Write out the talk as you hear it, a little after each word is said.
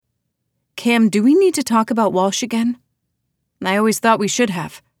Cam, do we need to talk about Walsh again? I always thought we should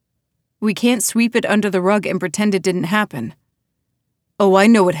have. We can't sweep it under the rug and pretend it didn't happen. Oh, I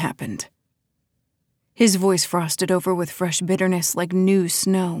know what happened. His voice frosted over with fresh bitterness like new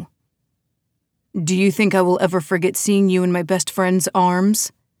snow. Do you think I will ever forget seeing you in my best friend's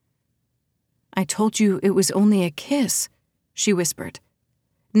arms? I told you it was only a kiss, she whispered,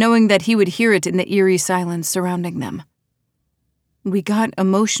 knowing that he would hear it in the eerie silence surrounding them. We got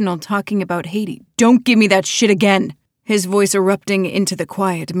emotional talking about Haiti. Don't give me that shit again! His voice erupting into the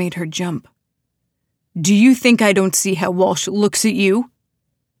quiet made her jump. Do you think I don't see how Walsh looks at you?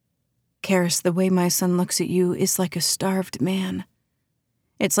 Kerris, the way my son looks at you is like a starved man.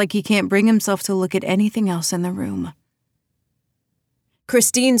 It's like he can't bring himself to look at anything else in the room.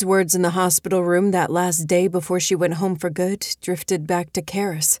 Christine's words in the hospital room that last day before she went home for good drifted back to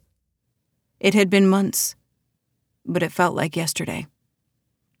Kerris. It had been months, but it felt like yesterday.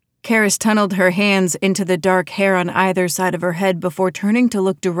 Kerris tunneled her hands into the dark hair on either side of her head before turning to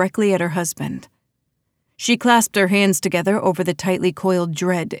look directly at her husband. She clasped her hands together over the tightly coiled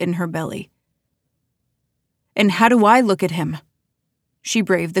dread in her belly. And how do I look at him? She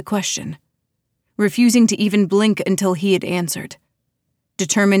braved the question, refusing to even blink until he had answered,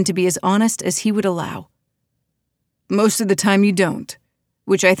 determined to be as honest as he would allow. Most of the time you don't,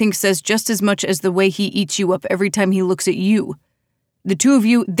 which I think says just as much as the way he eats you up every time he looks at you. The two of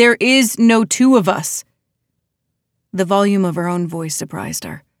you, there is no two of us. The volume of her own voice surprised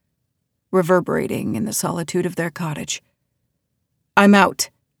her, reverberating in the solitude of their cottage. I'm out.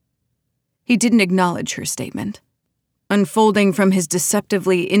 He didn't acknowledge her statement, unfolding from his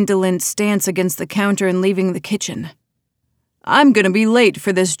deceptively indolent stance against the counter and leaving the kitchen. I'm gonna be late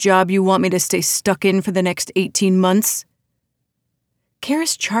for this job you want me to stay stuck in for the next 18 months.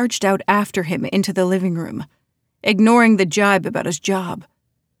 Kerris charged out after him into the living room, ignoring the jibe about his job.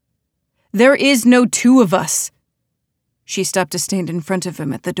 There is no two of us. She stopped to stand in front of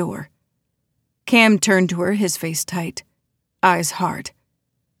him at the door. Cam turned to her, his face tight, eyes hard.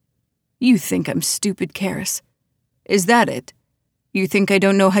 You think I'm stupid, Kerris. Is that it? You think I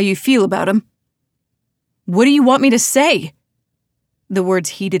don't know how you feel about him? What do you want me to say? The words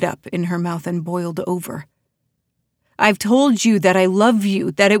heated up in her mouth and boiled over. I've told you that I love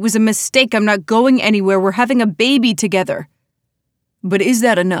you, that it was a mistake, I'm not going anywhere, we're having a baby together. But is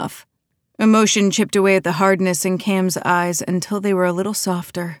that enough? Emotion chipped away at the hardness in Cam's eyes until they were a little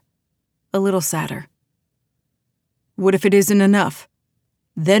softer, a little sadder. What if it isn't enough?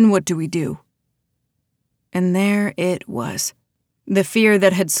 Then what do we do? And there it was. The fear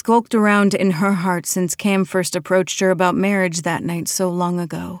that had skulked around in her heart since Cam first approached her about marriage that night so long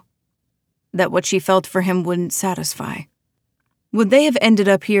ago. That what she felt for him wouldn't satisfy. Would they have ended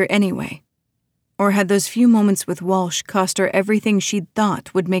up here anyway? Or had those few moments with Walsh cost her everything she'd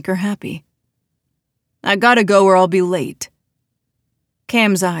thought would make her happy? I gotta go or I'll be late.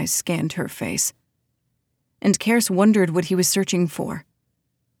 Cam's eyes scanned her face, and Kerris wondered what he was searching for.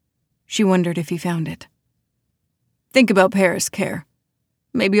 She wondered if he found it. Think about Paris, Care.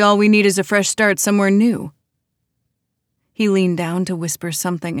 Maybe all we need is a fresh start somewhere new. He leaned down to whisper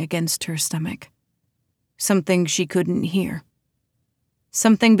something against her stomach. Something she couldn't hear.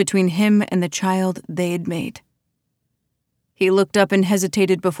 Something between him and the child they had made. He looked up and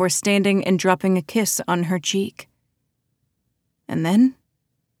hesitated before standing and dropping a kiss on her cheek. And then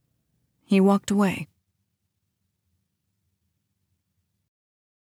he walked away.